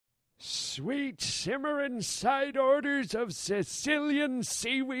sweet simmering side orders of Sicilian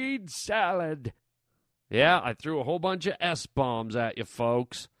seaweed salad. Yeah, I threw a whole bunch of S-bombs at you,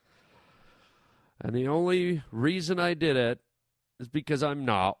 folks. And the only reason I did it is because I'm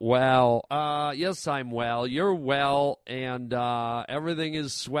not well. Yes, I'm well. You're well, and everything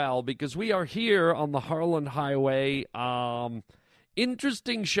is swell because we are here on the Harland Highway.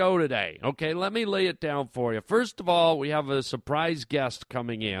 Interesting show today. Okay, let me lay it down for you. First of all, we have a surprise guest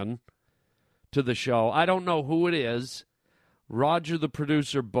coming in to the show. I don't know who it is. Roger, the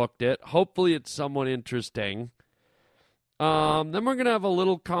producer, booked it. Hopefully it's someone interesting. Then we're going to have a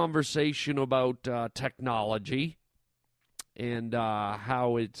little conversation about technology and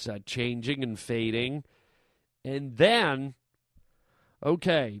how it's changing and fading. And then,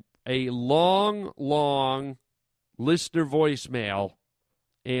 okay, a long listener voicemail,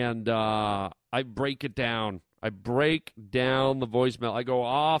 and I break it down. I break down the voicemail. I go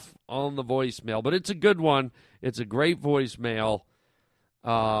off on the voicemail, but it's a good one. It's a great voicemail,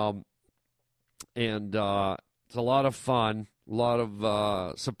 and it's a lot of fun, a lot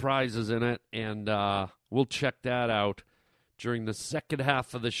of surprises in it, and we'll check that out during the second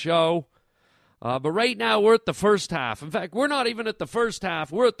half of the show. But right now, we're at the first half. In fact, we're not even at the first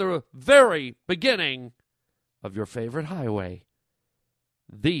half. We're at the very beginning of your favorite highway,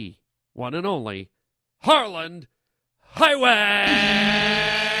 the one and only Harland Highway.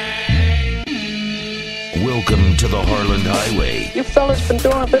 Welcome to the Harland Highway. You fellas been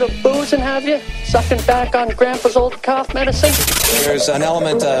doing a bit of boozing, have you? Sucking back on Grandpa's old cough medicine? There's an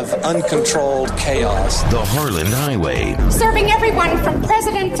element of uncontrolled chaos. The Harland Highway. Serving everyone from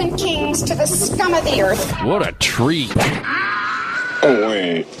presidents and kings to the scum of the earth. What a treat. Oh,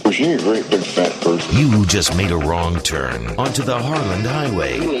 wait. Was she a great big fat person? You just made a wrong turn onto the Harland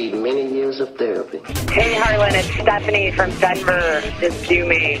Highway. You need many years of therapy. Hey, Harlan, it's Stephanie from Denver. Just do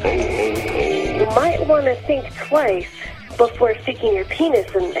me. You might want to think twice before sticking your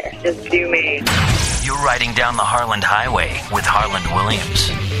penis in there. Just do me. You're riding down the Harland Highway with Harland Williams.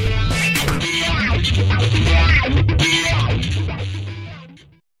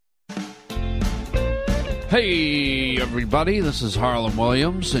 Hey, everybody, this is Harland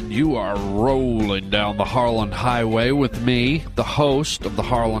Williams, and you are rolling down the Harland Highway with me, the host of the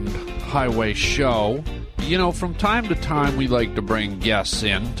Harland Highway Show. You know, from time to time, we like to bring guests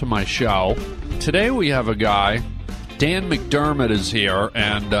in to my show. Today, we have a guy, Dan McDermott is here,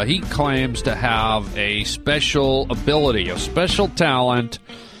 and he claims to have a special ability, a special talent.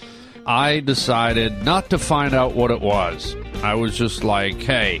 I decided not to find out what it was. I was just like,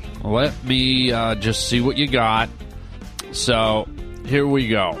 hey, let me just see what you got. So, here we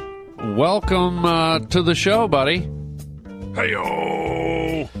go. Welcome to the show, buddy.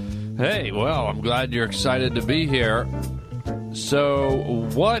 Hey-o! Hey, well, I'm glad you're excited to be here. So,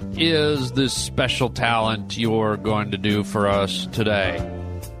 what is this special talent you're going to do for us today?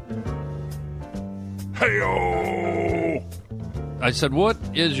 Hey-o! I said, what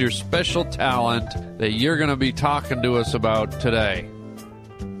is your special talent that you're going to be talking to us about today?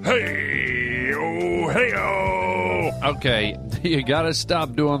 Hey-o! Hey-o! Okay, you got to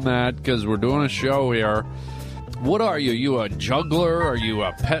stop doing that because we're doing a show here. What are you? You a juggler? Are you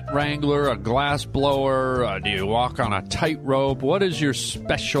a pet wrangler? A glass blower? Do you walk on a tightrope? What is your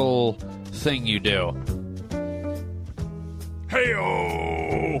special thing you do?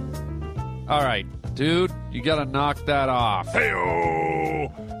 Hey-o! All right, dude, you got to knock that off. Hey-o!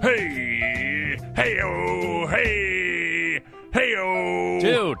 Hey! Hey-o! Hey! Hey-o!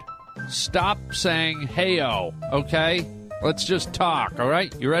 Dude, stop saying hey-o, okay? Let's just talk, all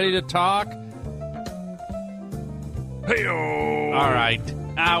right? You ready to talk? Hey-o! All right,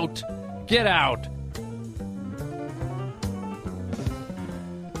 out. Get out.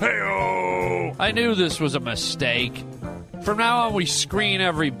 Hey-o! I knew this was a mistake. From now on, we screen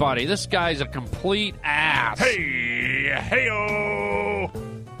everybody. This guy's a complete ass. Hey! Hey-o!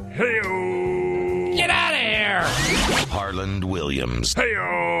 Hey-o! Get out of here! Harland Williams.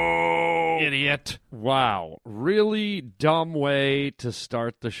 Hey-o! Idiot. Wow. Really dumb way to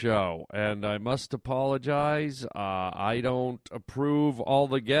start the show. And I must apologize. I don't approve all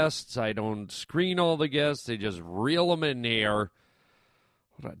the guests. I don't screen all the guests. They just reel them in here.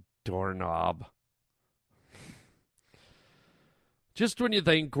 What a doorknob. Just when you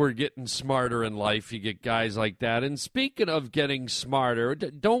think we're getting smarter in life, you get guys like that. And speaking of getting smarter,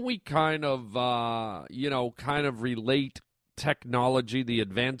 don't we kind of relate technology, the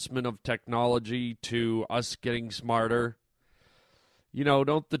advancement of technology, to us getting smarter? You know,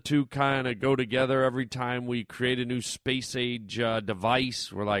 don't the two kind of go together every time we create a new space age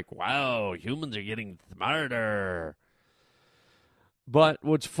device? We're like, wow, humans are getting smarter. But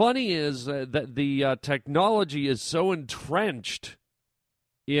what's funny is that the technology is so entrenched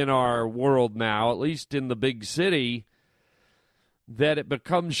in our world now, at least in the big city, that it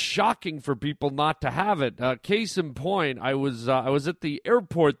becomes shocking for people not to have it. Case in point, I was at the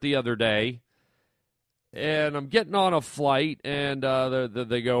airport the other day, and I'm getting on a flight, and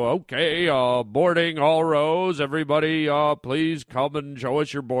they go, okay, boarding all rows. Everybody, please come and show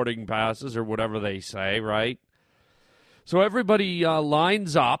us your boarding passes, or whatever they say, right? So everybody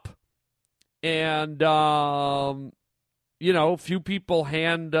lines up, and, a few people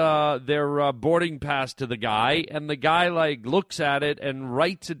hand their boarding pass to the guy, and the guy, looks at it and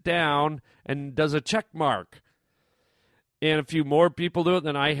writes it down and does a check mark. And a few more people do it.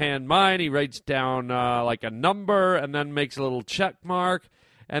 Then I hand mine. He writes down a number and then makes a little check mark.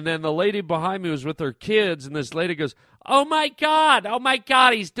 And then the lady behind me was with her kids, and this lady goes, oh, my God,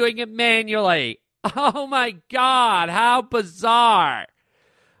 he's doing it manually. Oh, my God, how bizarre.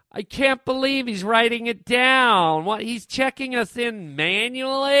 I can't believe he's writing it down. What, he's checking us in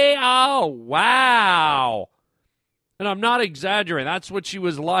manually? Oh, wow. And I'm not exaggerating. That's what she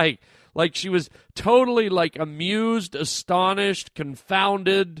was like. Like, she was totally, amused, astonished,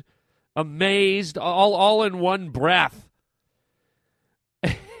 confounded, amazed, all in one breath.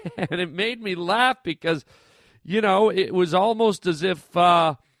 And it made me laugh because, it was almost as if,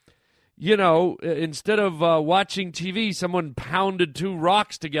 instead of watching TV, someone pounded two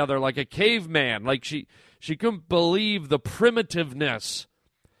rocks together like a caveman. Like, she couldn't believe the primitiveness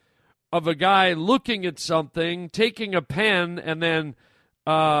of a guy looking at something, taking a pen, and then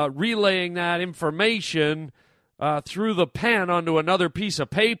relaying that information through the pen onto another piece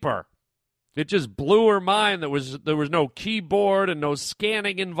of paper. It just blew her mind. There was no keyboard and no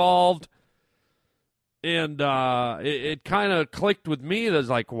scanning involved. And it kind of clicked with me. There's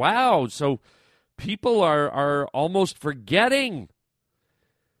wow, so people are almost forgetting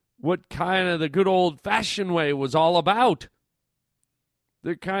what kind of the good old-fashioned way was all about.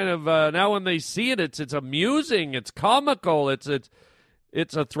 They're kind of, now when they see it, it's amusing, it's comical, it's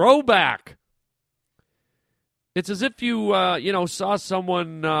a throwback. It's as if you, saw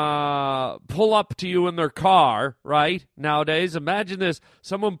someone pull up to you in their car, right? Nowadays, imagine this.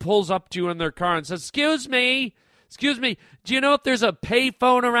 Someone pulls up to you in their car and says, excuse me, do you know if there's a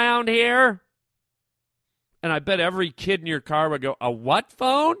payphone around here? And I bet every kid in your car would go, a what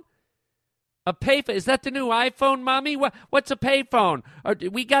phone? A payphone. Is that the new iPhone, Mommy? What's a payphone?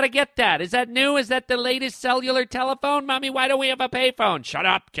 We got to get that. Is that new? Is that the latest cellular telephone? Mommy, why don't we have a payphone? Shut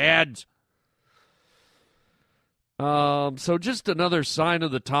up, kids. So just another sign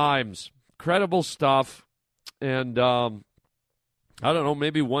of the times. Incredible stuff. And I don't know,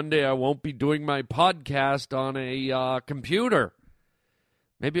 maybe one day I won't be doing my podcast on a computer.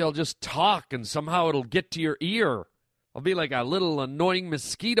 Maybe I'll just talk and somehow it'll get to your ear. I'll be like a little annoying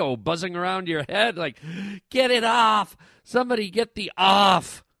mosquito buzzing around your head, get it off. Somebody get the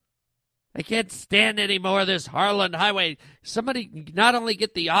off. I can't stand any more of this Harland Highway. Somebody not only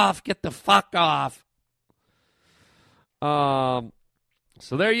get the off, get the fuck off. So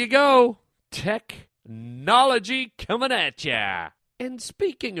there you go. Technology coming at ya. And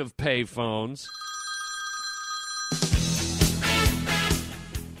speaking of payphones.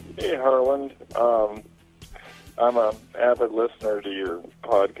 Hey, Harland. I'm an avid listener to your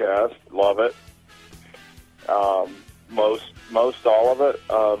podcast. Love it. Most all of it.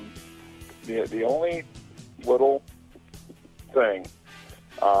 The only little thing,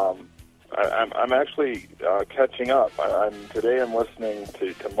 I'm actually catching up. Today I'm listening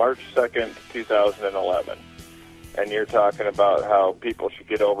to March 2nd, 2011, and you're talking about how people should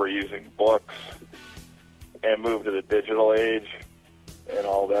get over using books and move to the digital age and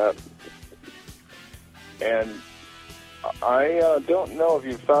all that. And I don't know if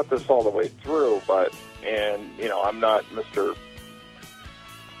you've thought this all the way through, but, I'm not Mr.,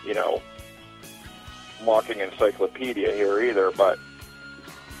 walking encyclopedia here either, but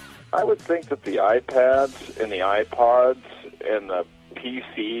I would think that the iPads and the iPods and the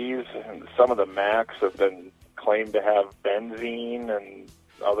PCs and some of the Macs have been claimed to have benzene and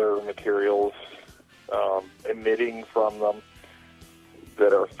other materials emitting from them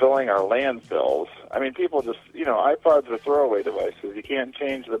that are filling our landfills. I mean, people just, iPods are throwaway devices. You can't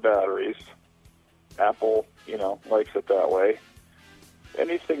change the batteries. Apple, likes it that way. And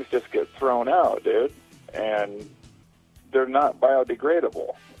these things just get thrown out, dude. And they're not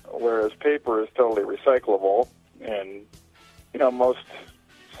biodegradable, whereas paper is totally recyclable. And, most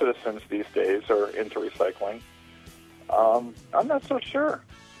citizens these days are into recycling. I'm not so sure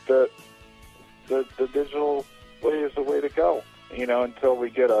that the digital way is the way to go, until we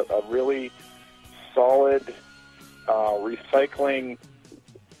get a really solid recycling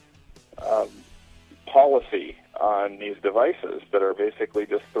policy on these devices that are basically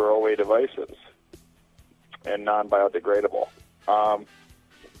just throwaway devices and non-biodegradable. One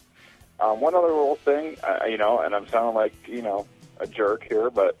other little thing, and I'm sounding like, a jerk here,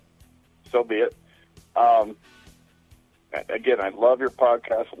 but so be it. Again, I love your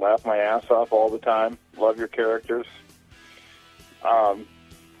podcast, laugh my ass off all the time, love your characters.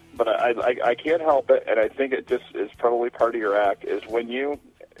 But I can't help it, and I think it just is probably part of your act, is when you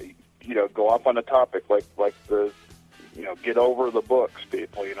go off on a topic like the, get over the books,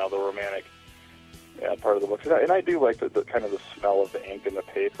 people, the romantic part of the books. And I do like the kind of the smell of the ink and the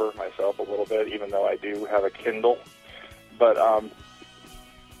paper myself a little bit, even though I do have a Kindle. But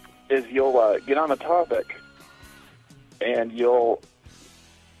is you'll get on a topic and you'll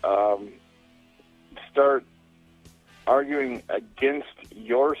start arguing against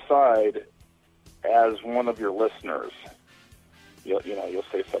your side as one of your listeners. You'll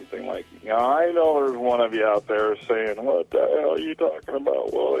say something like, I know there's one of you out there saying, what the hell are you talking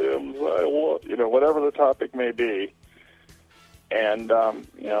about, Williams? Whatever the topic may be. And,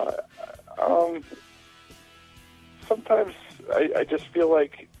 sometimes I just feel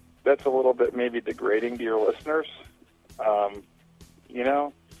like that's a little bit maybe degrading to your listeners. I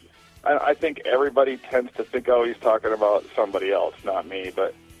think everybody tends to think, he's talking about somebody else, not me.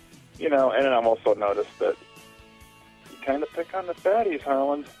 But, and I've also noticed that you kind of pick on the fatties,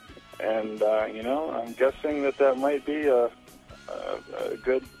 Harland. And, I'm guessing that might be a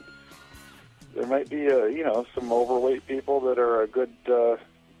good, there might be, some overweight people that are a good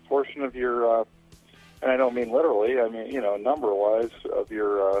portion of your, and I don't mean literally, I mean, number-wise, of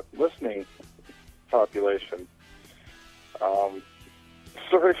your listening population.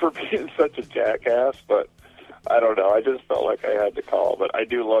 Sorry for being such a jackass, but I don't know. I just felt like I had to call. But I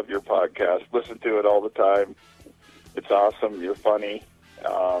do love your podcast. Listen to it all the time. It's awesome. You're funny.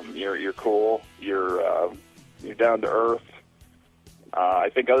 You're cool. You're down to earth. I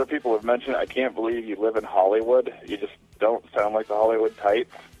think other people have mentioned, I can't believe you live in Hollywood. You just don't sound like the Hollywood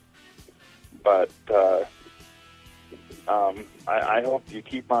type. But I hope you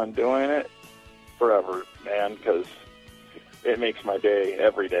keep on doing it forever, man, because it makes my day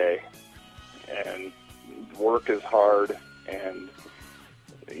every day. And work is hard, and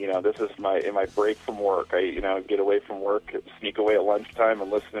this is my break from work. I get away from work, sneak away at lunchtime,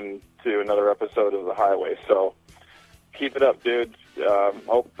 and listen to another episode of The Highway. So keep it up, dude.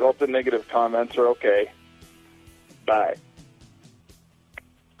 Hope the negative comments are okay. Bye.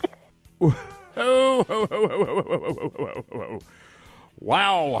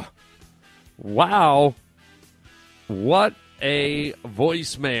 Wow. What a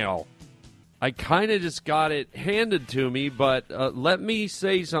voicemail. I kind of just got it handed to me, but let me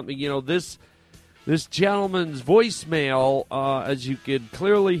say something. This gentleman's voicemail, as you could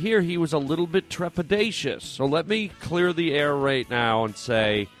clearly hear, he was a little bit trepidatious. So let me clear the air right now and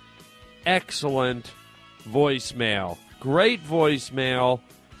say, excellent voicemail. Great voicemail.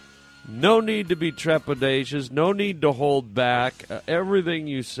 No need to be trepidatious. No need to hold back. Everything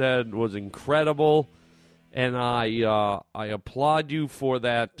you said was incredible. And I applaud you for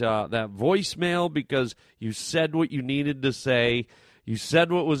that voicemail, because you said what you needed to say. You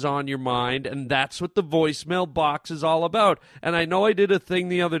said what was on your mind, and that's what the voicemail box is all about. And I know I did a thing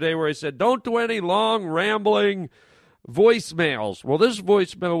the other day where I said, don't do any long, rambling voicemails. Well, this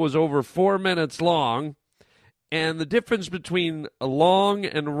voicemail was over 4 minutes long, and the difference between long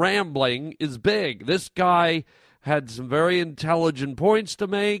and rambling is big. This guy had some very intelligent points to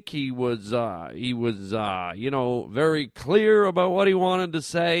make. He was very clear about what he wanted to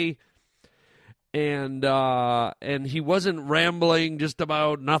say, and he wasn't rambling just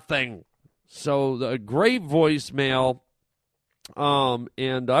about nothing. So a great voicemail.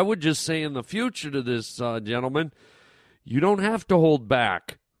 And I would just say in the future to this gentleman, you don't have to hold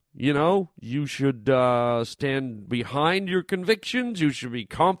back. You should stand behind your convictions. You should be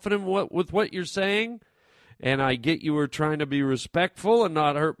confident with what you're saying. And I get you were trying to be respectful and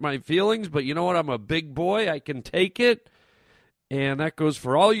not hurt my feelings, but you know what? I'm a big boy. I can take it. And that goes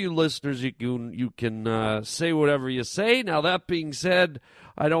for all you listeners. You can say whatever you say. Now, that being said,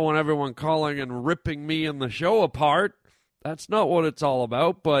 I don't want everyone calling and ripping me and the show apart. That's not what it's all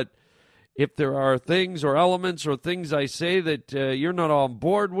about. But if there are things or elements or things I say that you're not on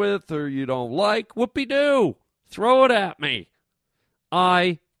board with or you don't like, whoopee-doo. Throw it at me.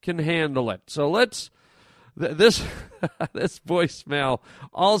 I can handle it. So let's... This voicemail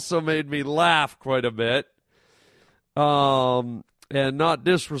also made me laugh quite a bit, and not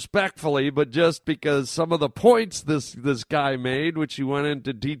disrespectfully, but just because some of the points this guy made, which he went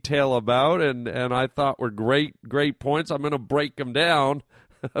into detail about, and I thought were great points. I'm going to break them down.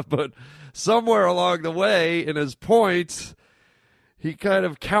 but somewhere along the way in his points, he kind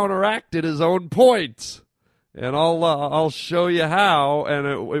of counteracted his own points. And I'll show you how. And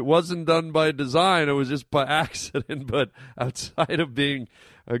it wasn't done by design. It was just by accident. But outside of being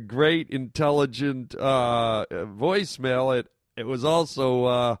a great, intelligent voicemail, it was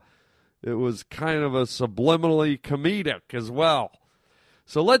also it was kind of a subliminally comedic as well.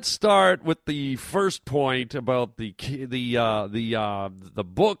 So let's start with the first point about the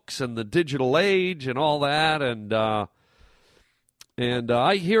books and the digital age and all that. And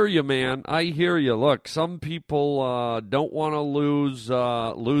I hear you, man. I hear you. Look, some people don't want to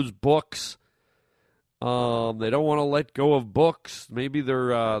lose books. They don't want to let go of books. Maybe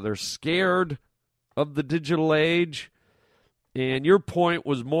they're scared of the digital age. And your point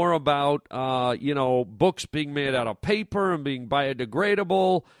was more about books being made out of paper and being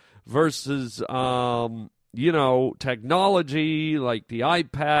biodegradable versus technology like the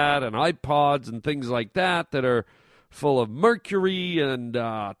iPad and iPods and things like that are full of mercury and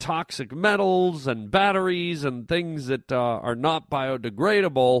toxic metals and batteries and things that are not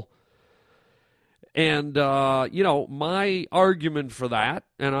biodegradable. And, my argument for that,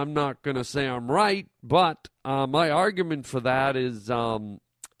 and I'm not going to say I'm right, but my argument for that is,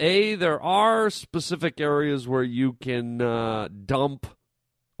 there are specific areas where you can dump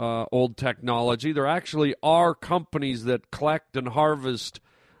old technology. There actually are companies that collect and harvest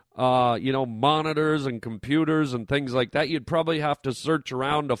monitors and computers and things like that. You'd probably have to search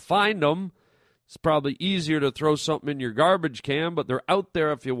around to find them. It's probably easier to throw something in your garbage can, but they're out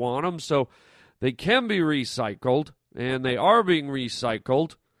there if you want them. So they can be recycled, and they are being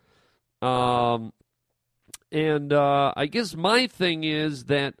recycled. I guess my thing is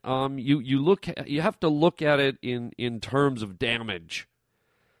that you have to look at it in terms of damage.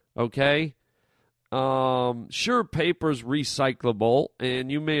 Okay? Sure, paper's recyclable,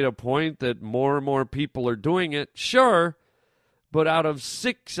 and you made a point that more and more people are doing it. Sure, but out of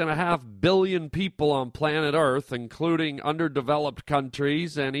 6.5 billion people on planet Earth, including underdeveloped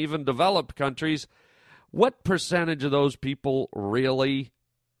countries and even developed countries, what percentage of those people really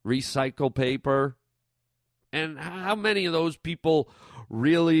recycle paper? And how many of those people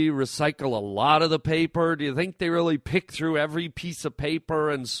really recycle a lot of the paper? Do you think they really pick through every piece of paper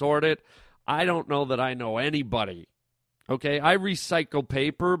and sort it? I don't know that I know anybody. Okay, I recycle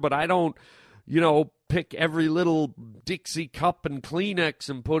paper, but I don't, pick every little Dixie cup and Kleenex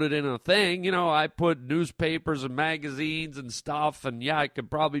and put it in a thing. I put newspapers and magazines and stuff, and yeah, I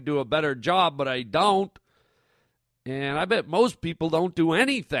could probably do a better job, but I don't. And I bet most people don't do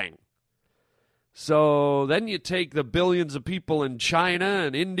anything. So then you take the billions of people in China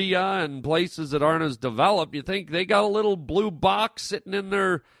and India and places that aren't as developed. You think they got a little blue box sitting in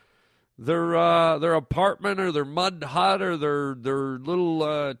their apartment or their mud hut or their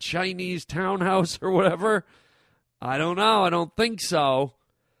little Chinese townhouse or whatever? I don't know. I don't think so.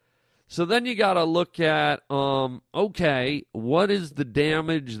 So then you got to look at, okay, what is the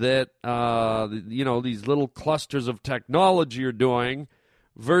damage that, these little clusters of technology are doing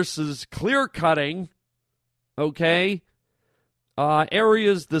versus clear cutting, okay,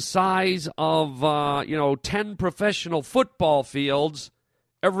 areas the size of, 10 professional football fields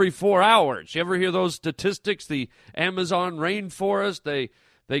every 4 hours. You ever hear those statistics? The Amazon rainforest,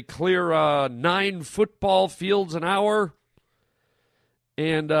 they clear 9 football fields an hour.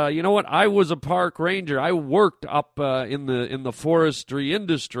 And you know what? I was a park ranger. I worked up in the forestry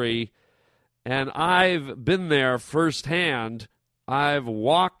industry, and I've been there firsthand. I've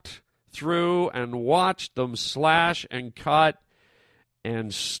walked through and watched them slash and cut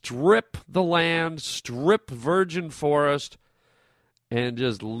and strip the land, strip virgin forest, and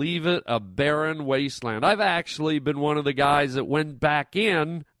just leave it a barren wasteland. I've actually been one of the guys that went back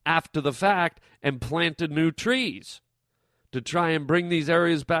in after the fact and planted new trees to try and bring these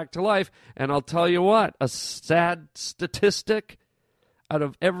areas back to life. And I'll tell you what, a sad statistic, out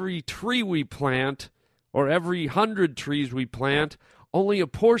of every tree we plant, or every 100 trees we plant, only a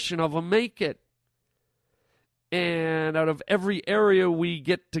portion of them make it. And out of every area we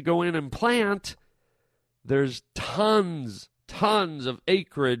get to go in and plant, there's tons of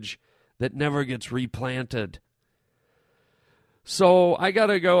acreage that never gets replanted. So I got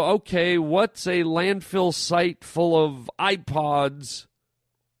to go, okay, what's a landfill site full of iPods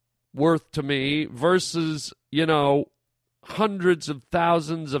worth to me versus, hundreds of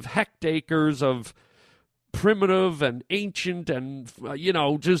thousands of hectares of primitive and ancient and,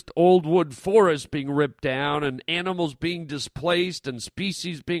 just old wood forests being ripped down and animals being displaced and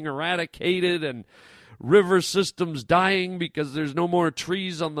species being eradicated and river systems dying because there's no more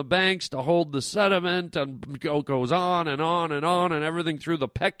trees on the banks to hold the sediment, and goes on and on and on, and everything through the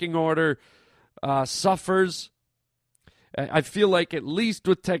pecking order suffers. I feel like at least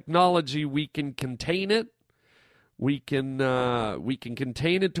with technology we can contain it. We can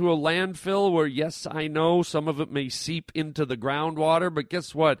contain it to a landfill where, yes, I know some of it may seep into the groundwater, but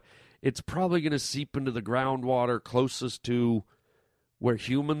guess what? It's probably going to seep into the groundwater closest to where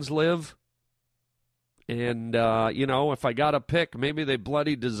humans live. And, if I got to pick, maybe they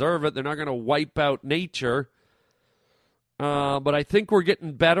bloody deserve it. They're not going to wipe out nature. But I think we're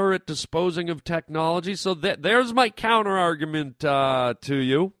getting better at disposing of technology. So there's my counter-argument to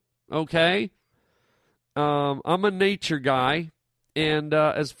you, okay? I'm a nature guy. And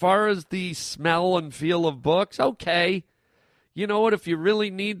as far as the smell and feel of books, okay. You know what? If you really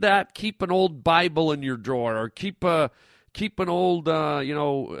need that, keep an old Bible in your drawer, or keep an old,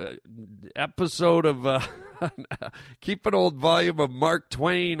 episode of, keep an old volume of Mark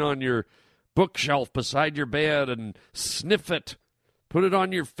Twain on your bookshelf beside your bed and sniff it. Put it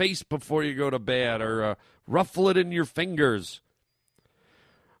on your face before you go to bed, or ruffle it in your fingers.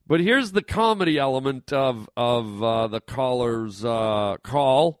 But here's the comedy element of the caller's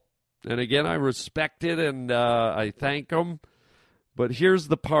call. And again, I respect it and I thank him. But here's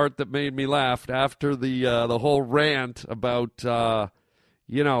the part that made me laugh after the whole rant about, the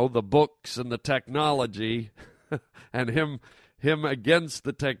books and the technology and him against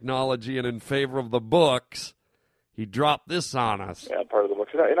the technology and in favor of the books. He dropped this on us. Yeah, part of the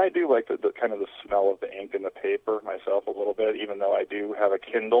books. And I do like the kind of the smell of the ink in the paper myself a little bit, even though I do have a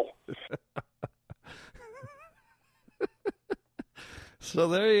Kindle. So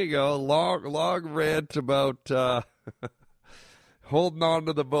there you go. Long rant about holding on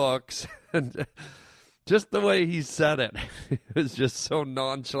to the books. And just the way he said it, it was just so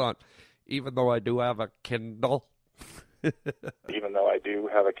nonchalant. Even though I do have a Kindle. Even though I do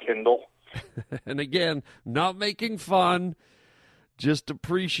have a Kindle. And again, not making fun, just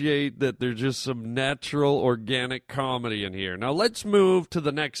appreciate that there's just some natural, organic comedy in here. Now let's move to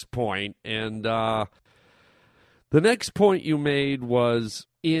the next point. And the next point you made was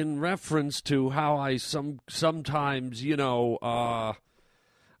in reference to how I sometimes,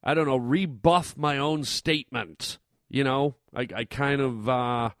 rebuff my own statements. I kind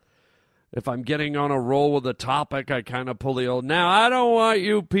of... if I'm getting on a roll with a topic, I kind of pull the old, now I don't want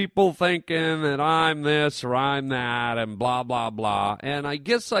you people thinking that I'm this or I'm that and blah, blah, blah. And I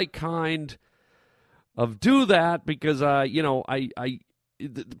guess I kind of do that because,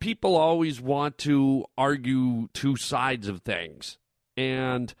 people always want to argue two sides of things.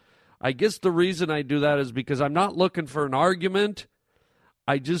 And I guess the reason I do that is because I'm not looking for an argument.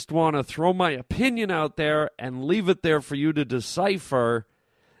 I just want to throw my opinion out there and leave it there for you to decipher.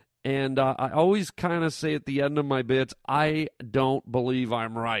 And I always kind of say at the end of my bits, I don't believe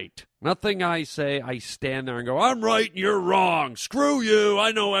I'm right. Nothing I say, I stand there and go, I'm right and you're wrong. Screw you,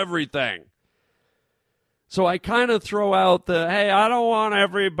 I know everything. So I kind of throw out hey, I don't want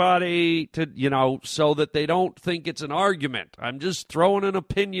everybody to, so that they don't think it's an argument. I'm just throwing an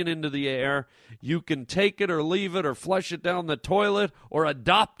opinion into the air. You can take it or leave it or flush it down the toilet or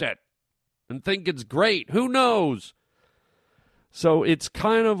adopt it and think it's great. Who knows? So it's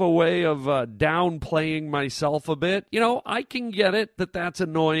kind of a way of downplaying myself a bit. I can get it that that's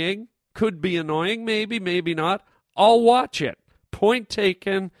annoying. Could be annoying, maybe not. I'll watch it. Point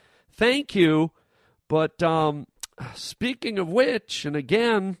taken. Thank you. But speaking of which, and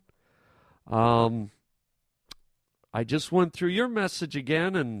again, I just went through your message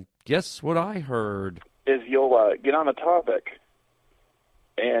again, and guess what I heard? Is you'll get on a topic,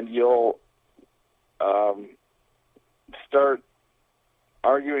 and you'll start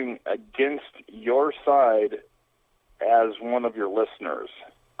arguing against your side as one of your listeners.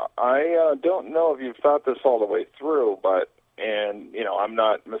 I don't know if you've thought this all the way through, but, I'm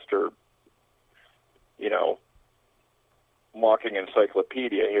not Mr., walking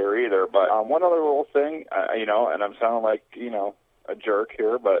encyclopedia here either, but one other little thing, and I'm sounding like, a jerk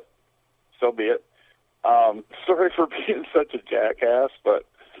here, but so be it. Sorry for being such a jackass, but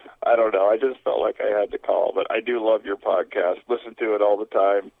I don't know. I just felt like I had to call, but I do love your podcast. Listen to it all the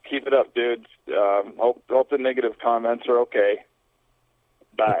time. Keep it up, dude. Hope the negative comments are okay.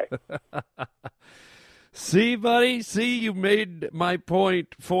 Bye. See, buddy? See, you made my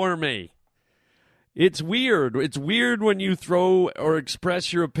point for me. It's weird. It's weird when you throw or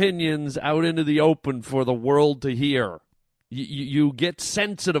express your opinions out into the open for the world to hear. You get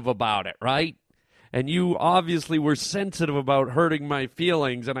sensitive about it, right? And you obviously were sensitive about hurting my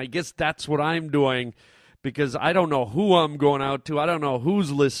feelings, and I guess that's what I'm doing because I don't know who I'm going out to. I don't know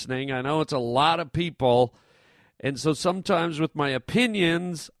who's listening. I know it's a lot of people. And so sometimes with my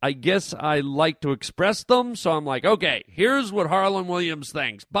opinions, I guess I like to express them. So I'm like, okay, here's what Harland Williams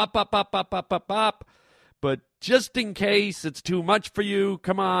thinks. Bop, bop, bop, bop, bop, bop, bop. But just in case it's too much for you,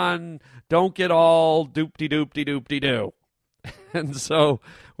 come on, don't get all doop-de-doop-de-doop-de-doo. And so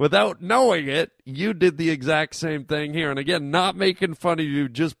without knowing it, you did the exact same thing here. And again, not making fun of you,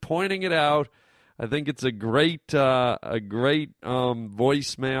 just pointing it out. I think it's a great voicemail.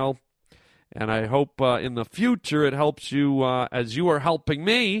 And I hope in the future it helps you, as you are helping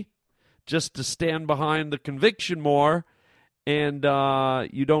me, just to stand behind the conviction more, and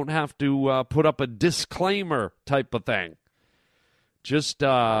you don't have to put up a disclaimer type of thing. Just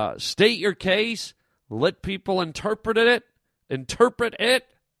state your case, let people interpret it,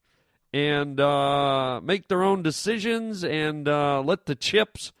 and make their own decisions, and let the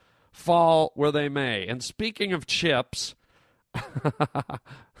chips fall where they may. And speaking of chips...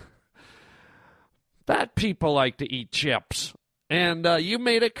 Fat people like to eat chips. And you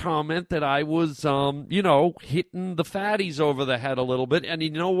made a comment that I was, hitting the fatties over the head a little bit. And you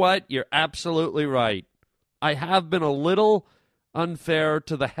know what? You're absolutely right. I have been a little unfair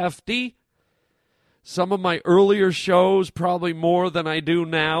to the hefty. Some of my earlier shows, probably more than I do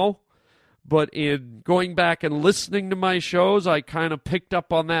now. But in going back and listening to my shows, I kind of picked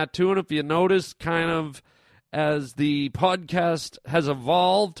up on that too. And if you notice, kind of as the podcast has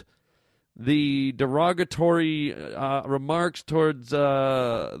evolved, the derogatory remarks towards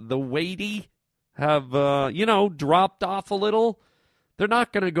the weighty have, dropped off a little. They're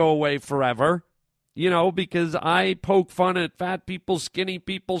not going to go away forever, because I poke fun at fat people, skinny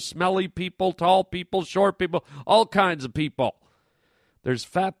people, smelly people, tall people, short people, all kinds of people. There's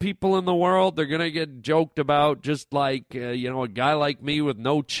fat people in the world. They're going to get joked about, just like, a guy like me with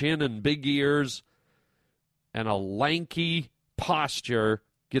no chin and big ears and a lanky posture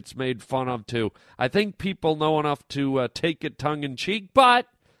gets made fun of too. I think people know enough to take it tongue-in-cheek, but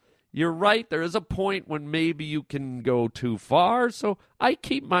you're right. There is a point when maybe you can go too far, so I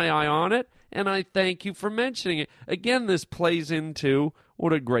keep my eye on it, and I thank you for mentioning it. Again, this plays into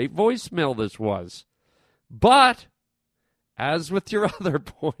what a great voicemail this was. But, as with your other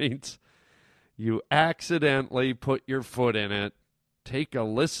points, you accidentally put your foot in it. Take a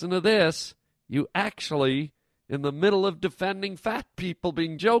listen to this. You actually, in the middle of defending fat people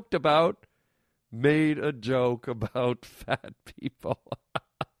being joked about, made a joke about fat people.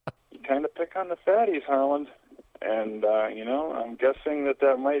 You kind of pick on the fatties, Harland. And, I'm guessing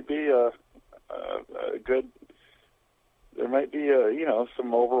that might be a good... There might be,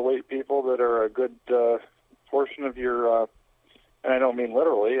 some overweight people that are a good portion of your... and I don't mean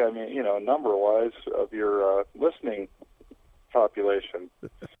literally, I mean, number-wise, of your listening population.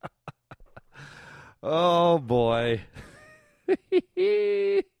 Oh, boy.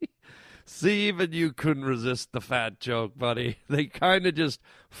 See, even you couldn't resist the fat joke, buddy. They kind of just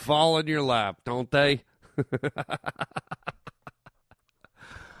fall in your lap, don't they?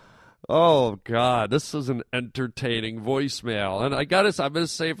 Oh, God, this is an entertaining voicemail. And I'm going to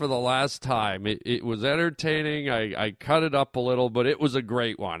say for the last time, it was entertaining. I cut it up a little, but it was a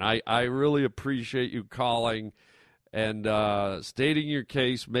great one. I really appreciate you calling and stating your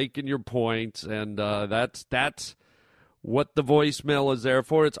case, making your points, and that's what the voicemail is there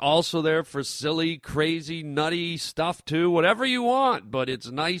for. It's also there for silly, crazy, nutty stuff, too, whatever you want. But it's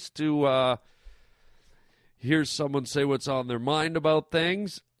nice to hear someone say what's on their mind about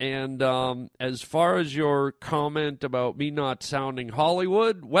things. And as far as your comment about me not sounding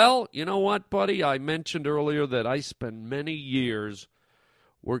Hollywood, well, you know what, buddy? I mentioned earlier that I spent many years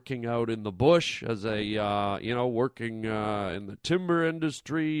working out in the bush as a, working in the timber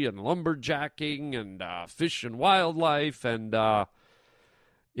industry and lumberjacking and fish and wildlife. And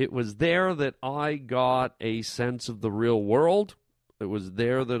it was there that I got a sense of the real world. It was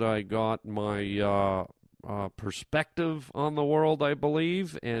there that I got my perspective on the world, I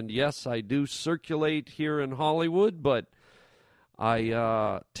believe. And yes, I do circulate here in Hollywood, but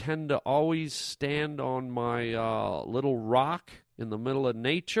I tend to always stand on my little rock in the middle of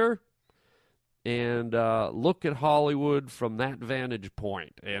nature and look at Hollywood from that vantage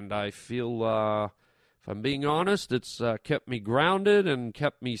point. And I feel, if I'm being honest, it's kept me grounded and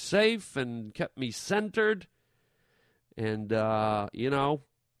kept me safe and kept me centered. And,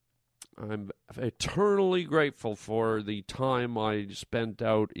 I'm eternally grateful for the time I spent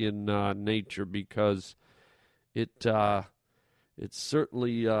out in nature, because it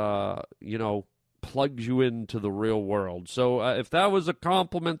certainly, plugs you into the real world. So if that was a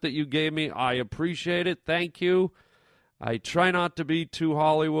compliment that you gave me, I appreciate it. Thank you. I try not to be too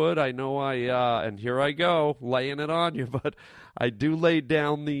Hollywood. I know and here I go, laying it on you, but I do lay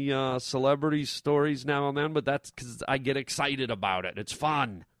down the celebrity stories now and then, but that's because I get excited about it. It's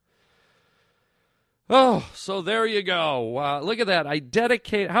fun. Oh, so there you go. Look at that.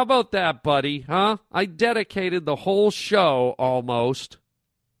 How about that, buddy? Huh? I dedicated the whole show almost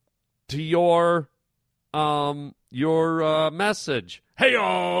to your message.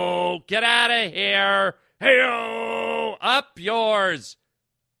 Hey-o, get out of here. Hey-o, up yours.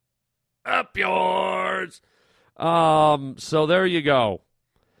 Up yours. So there you go.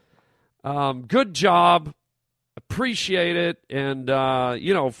 Good job. Appreciate it. And,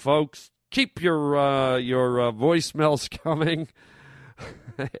 folks, keep your voicemails coming.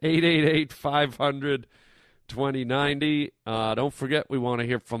 888-500-2090. Don't forget, we want to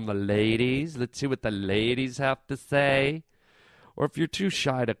hear from the ladies. Let's see what the ladies have to say. Or if you're too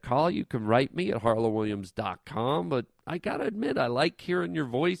shy to call, you can write me at harlowwilliams.com. But I got to admit, I like hearing your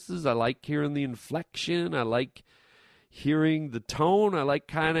voices. I like hearing the inflection. I like hearing the tone. I like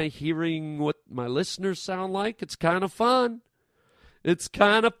kind of hearing what my listeners sound like. It's kind of fun. It's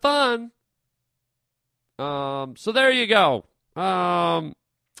kind of fun. So there you go. An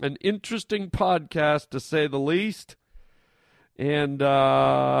interesting podcast, to say the least. And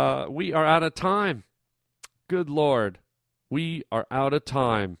we are out of time. Good Lord. We are out of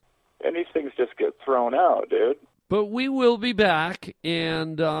time. And these things just get thrown out, dude. But we will be back.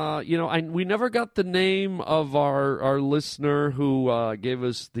 And, we never got the name of our listener who gave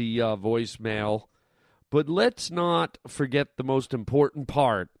us the voicemail. But let's not forget the most important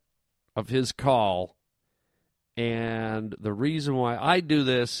part of his call. And the reason why I do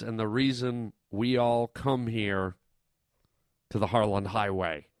this and the reason we all come here to the Harland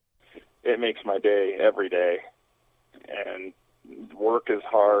Highway. It makes my day every day. And work is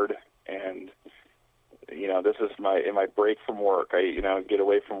hard. And, this is my break from work. I, get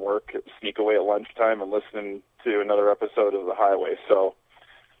away from work, sneak away at lunchtime and listen to another episode of The Highway. So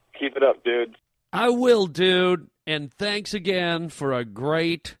keep it up, dude. I will, dude. And thanks again for a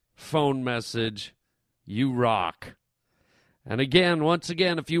great phone message. You rock. And again, once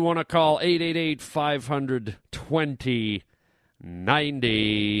again, if you want to call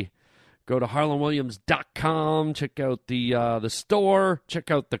 888-500-2090, go to harlandwilliams.com, check out the store,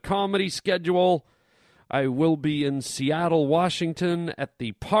 check out the comedy schedule. I will be in Seattle, Washington at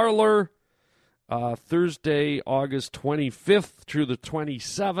the Parlor Thursday, August 25th through the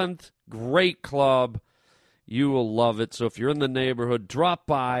 27th. Great club. You will love it. So if you're in the neighborhood, drop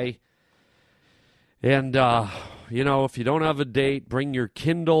by. And, if you don't have a date, bring your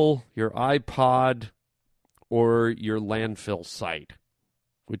Kindle, your iPod, or your landfill site,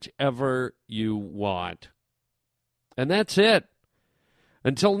 whichever you want. And that's it.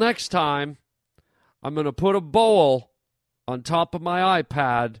 Until next time, I'm going to put a bowl on top of my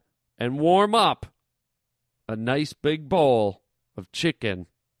iPad and warm up a nice big bowl of chicken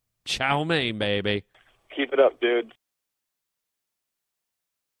chow mein, baby. Keep it up, dude.